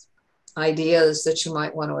 creative ideas that you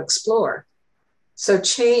might want to explore. So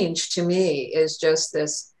change to me is just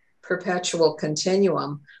this perpetual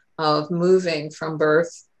continuum of moving from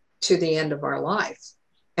birth to the end of our life.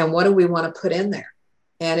 And what do we want to put in there?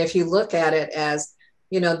 And if you look at it as,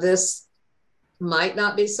 this might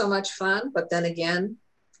not be so much fun, but then again,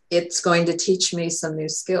 it's going to teach me some new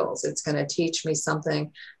skills. It's going to teach me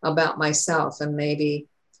something about myself and maybe,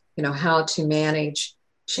 how to manage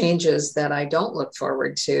changes that I don't look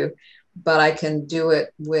forward to, but I can do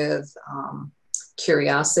it with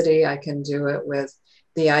curiosity. I can do it with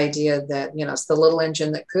the idea that, it's the little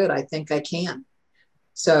engine that could. I think I can.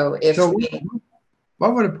 So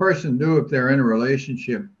what would a person do if they're in a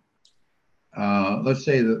relationship? Let's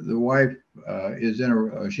say the wife is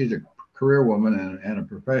she's a career woman and a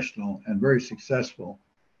professional and very successful,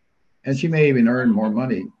 and she may even earn more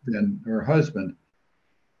money than her husband,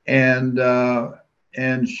 and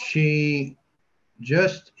she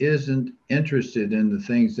just isn't interested in the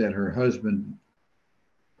things that her husband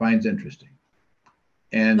finds interesting,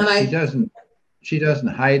 and she doesn't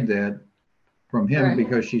hide that from him, right,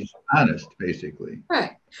 because she's honest, basically.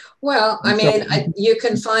 Right. Well, you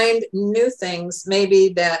can find new things maybe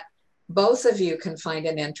that both of you can find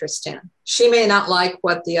an interest in. She may not like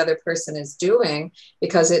what the other person is doing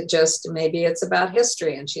because maybe it's about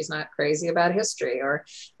history and she's not crazy about history, or,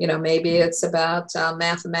 maybe it's about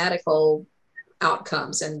mathematical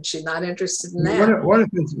outcomes and she's not interested in that.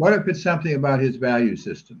 What if it's something about his value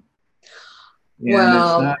system? And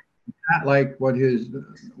well, it's not like what he's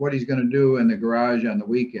going to do in the garage on the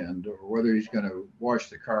weekend, or whether he's going to wash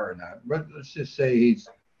the car or not. But let's just say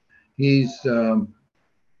he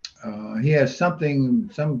has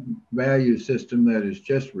some value system that is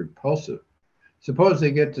just repulsive. Suppose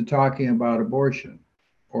they get to talking about abortion,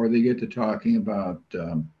 or they get to talking about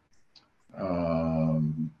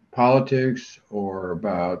politics, or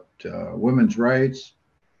about women's rights.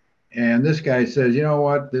 And this guy says, you know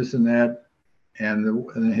what, this and that.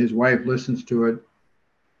 And his wife listens to it.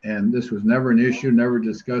 And this was never an issue, never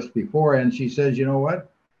discussed before. And she says, you know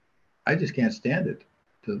what, I just can't stand it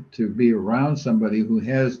to be around somebody who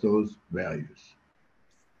has those values.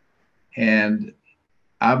 And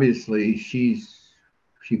obviously she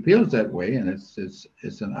feels that way, and it's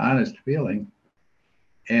an honest feeling,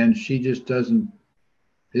 and she just isn't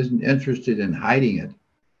interested in hiding it.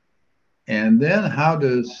 And then how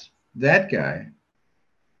does that guy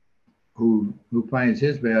who finds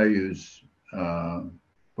his values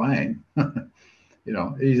fine,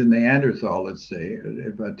 he's a Neanderthal, let's say,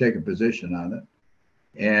 if I take a position on it,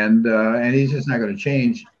 and he's just not going to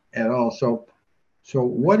change at all. So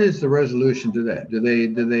what is the resolution to that? Do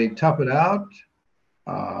they tough it out?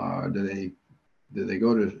 Do they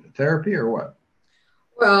go to therapy, or what?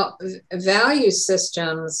 Well, value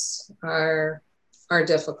systems are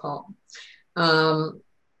difficult.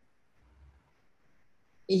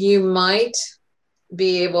 You might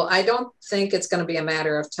be able, I don't think it's going to be a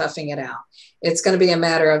matter of toughing it out. It's going to be a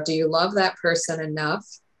matter of, do you love that person enough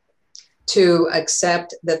to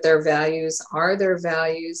accept that their values are their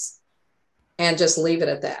values and just leave it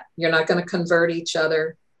at that? You're not going to convert each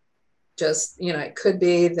other. Just, it could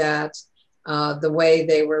be that the way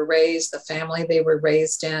they were raised, the family they were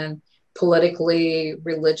raised in, politically,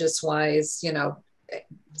 religious wise,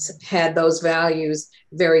 had those values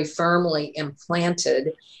very firmly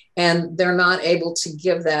implanted, and they're not able to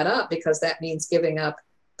give that up because that means giving up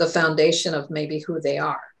the foundation of maybe who they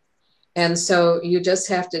are. And so you just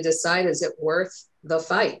have to decide, is it worth the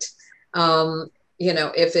fight?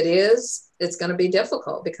 If it is, it's going to be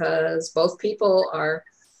difficult because both people are,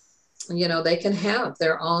 they can have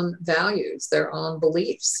their own values, their own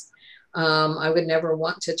beliefs. I would never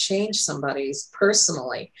want to change somebody's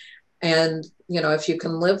personally. And, if you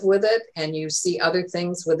can live with it and you see other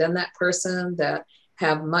things within that person that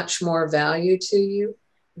have much more value to you,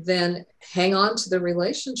 then hang on to the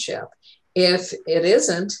relationship If it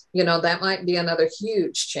isn't, that might be another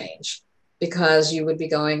huge change because you would be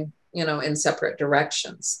going, in separate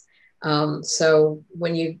directions. So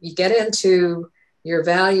when you get into your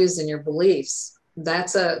values and your beliefs,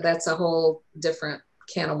 that's a whole different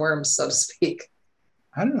can of worms, so to speak.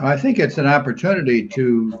 I don't know. I think it's an opportunity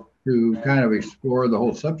to kind of explore the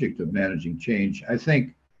whole subject of managing change. I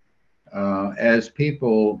think as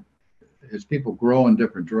people grow in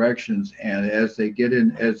different directions, and as they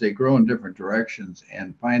grow in different directions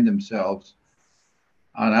and find themselves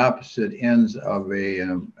on opposite ends of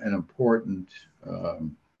an important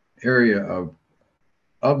area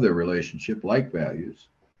of their relationship, like values,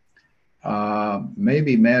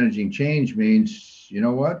 maybe managing change means, you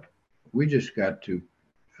know what, we just got to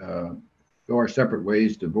go our separate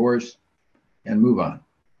ways, divorce, and move on.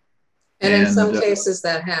 And in some cases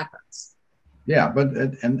that happens. Yeah, but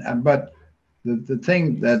the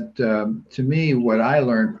thing that to me, what I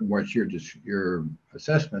learned from what your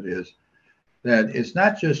assessment is that it's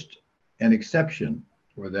not just an exception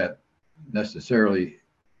where that necessarily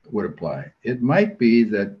would apply. It might be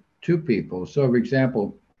that two people. So, for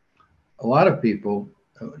example, a lot of people,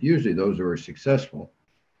 usually those who are successful,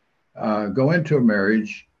 go into a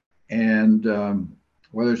marriage, and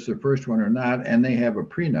whether it's their first one or not, and they have a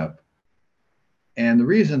prenup. And the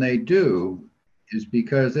reason they do is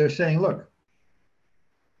because they're saying, look,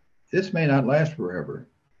 this may not last forever.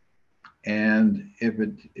 And if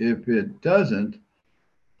it doesn't,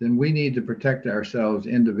 then we need to protect ourselves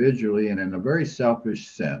individually and in a very selfish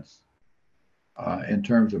sense in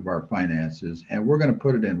terms of our finances. And we're going to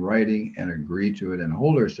put it in writing and agree to it and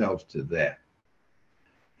hold ourselves to that.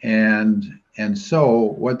 And so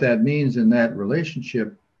what that means in that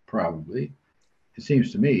relationship, probably, it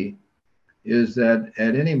seems to me, is that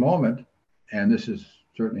at any moment, and this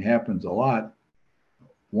certainly happens a lot,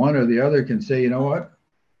 one or the other can say, you know what,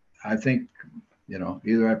 I think,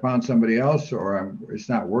 either I found somebody else or it's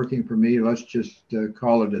not working for me. Let's just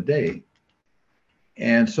call it a day.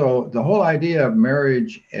 And so the whole idea of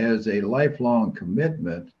marriage as a lifelong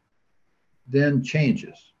commitment then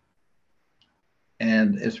changes.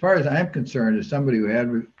 And as far as I'm concerned, as somebody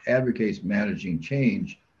who advocates managing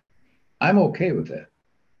change, I'm okay with that.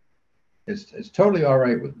 It's totally all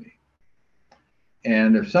right with me.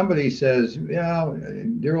 And if somebody says, yeah,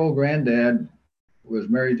 dear old granddad was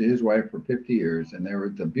married to his wife for 50 years and they were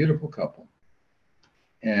the beautiful couple,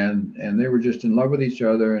 and they were just in love with each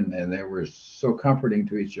other, and they were so comforting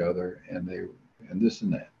to each other, and this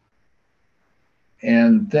and that.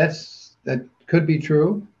 And that could be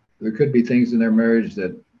true. There could be things in their marriage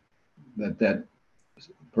that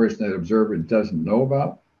person, that observer, doesn't know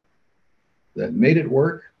about that made it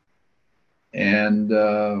work. And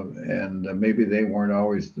maybe they weren't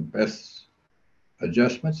always the best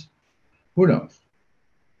adjustments. Who knows?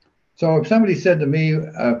 So if somebody said to me,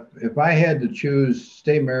 if I had to choose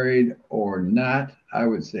stay married or not, I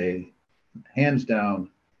would say, hands down,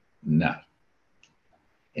 not.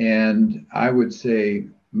 And I would say,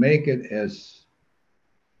 make it as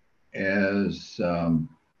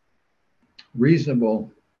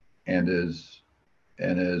reasonable and as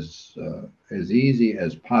easy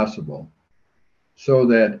as possible, so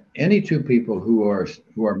that any two people who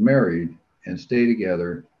are married and stay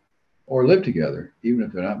together or live together, even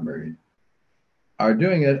if they're not married, are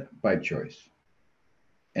doing it by choice.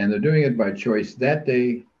 And they're doing it by choice that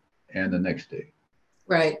day and the next day.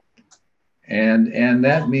 Right. And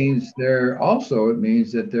that means it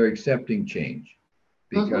means that they're accepting change,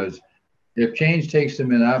 because if change takes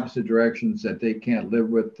them in opposite directions that they can't live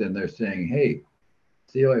with, then they're saying, hey,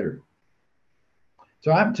 see you later.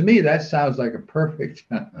 So to me, that sounds like a perfect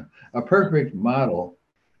model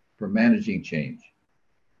for managing change.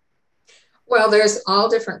 Well, there's all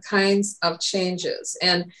different kinds of changes,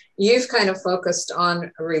 and you've kind of focused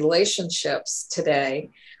on relationships today.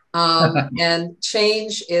 And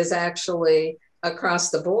change is actually across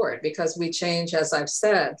the board, because we change, as I've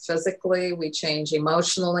said, physically, we change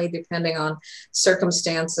emotionally, depending on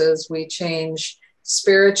circumstances, we change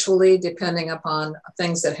spiritually, depending upon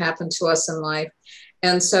things that happen to us in life.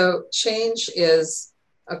 And so change is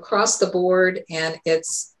across the board, and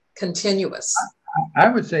it's continuous. I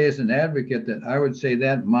would say, as an advocate, that I would say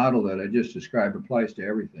that model that I just described applies to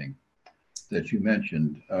everything that you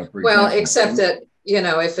mentioned. Well, except that,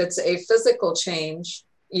 if it's a physical change,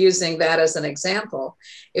 using that as an example,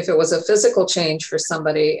 if it was a physical change for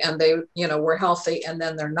somebody and they, were healthy and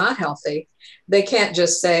then they're not healthy, they can't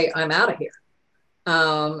just say, I'm out of here.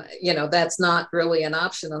 That's not really an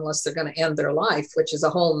option unless they're going to end their life, which is a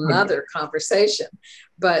whole nother conversation.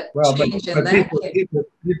 But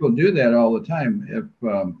people do that all the time.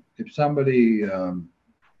 If somebody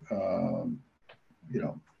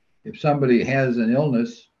if somebody has an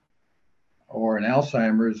illness or an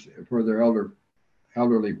Alzheimer's for their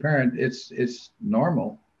elderly parent, it's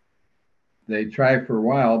normal. They try for a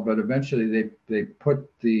while, but eventually they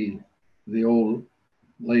put the old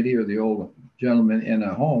lady or the old gentleman in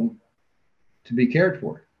a home to be cared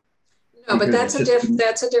for. No, but that's a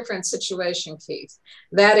different situation, Keith.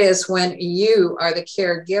 That is when you are the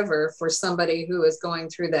caregiver for somebody who is going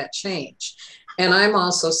through that change. And I'm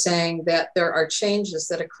also saying that there are changes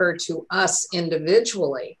that occur to us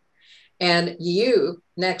individually. And you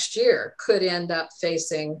next year could end up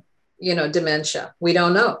facing, dementia. We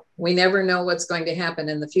don't know. We never know what's going to happen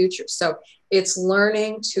in the future. So it's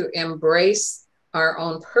learning to embrace our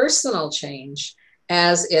own personal change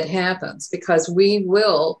as it happens, because we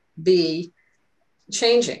will be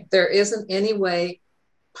changing. There isn't any way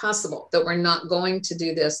possible that we're not going to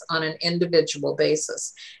do this on an individual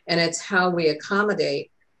basis. And it's how we accommodate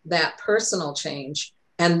that personal change,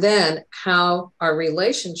 and then how our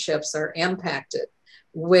relationships are impacted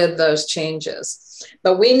with those changes.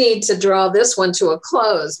 But we need to draw this one to a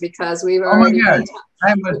close because we've already... Oh my God,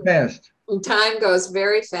 time went fast. Time goes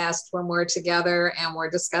very fast when we're together and we're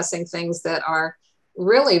discussing things that are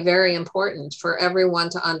really very important for everyone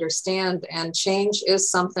to understand. And change is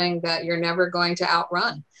something that you're never going to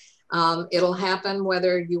outrun. It'll happen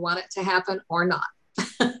whether you want it to happen or not.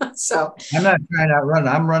 So I'm not trying to outrun it.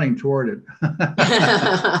 I'm running toward it.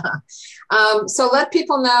 So let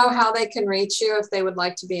people know how they can reach you if they would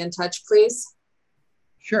like to be in touch, please.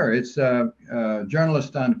 Sure. It's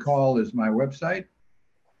Journalist on Call is my website,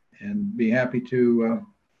 and be happy to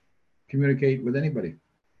communicate with anybody.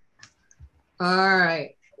 All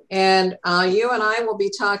right. And you and I will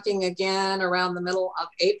be talking again around the middle of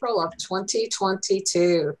April of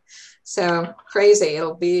 2022. So crazy.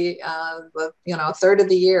 It'll be, a third of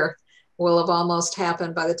the year will have almost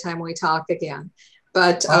happened by the time we talk again.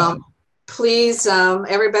 But awesome. Please,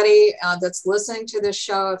 everybody that's listening to this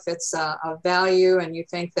show, if it's of value and you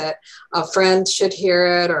think that a friend should hear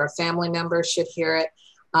it or a family member should hear it,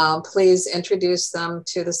 please introduce them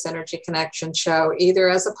to the Synergy Connection show, either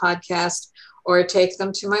as a podcast or take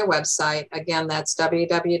them to my website. Again, that's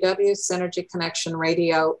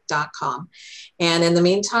www.synergyconnectionradio.com. And in the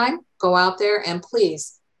meantime, go out there and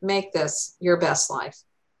please make this your best life.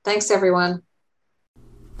 Thanks, everyone.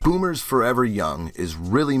 Boomers Forever Young is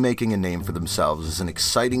really making a name for themselves as an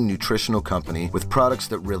exciting nutritional company with products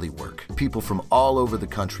that really work. People from all over the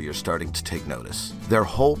country are starting to take notice. Their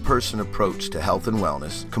whole person approach to health and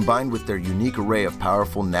wellness, combined with their unique array of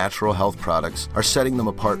powerful natural health products, are setting them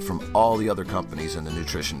apart from all the other companies in the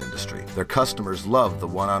nutrition industry. Their customers love the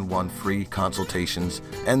one-on-one free consultations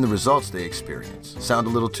and the results they experience. Sound a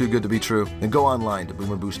little too good to be true? Then go online to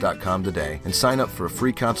boomerboost.com today and sign up for a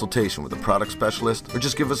free consultation with a product specialist, or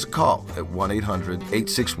just give us a call at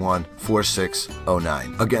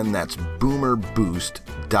 1-800-861-4609. Again, that's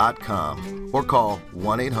boomerboost.com, or call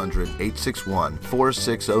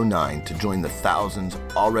 1-800-861-4609 to join the thousands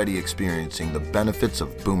already experiencing the benefits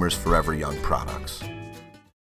of Boomers Forever Young products.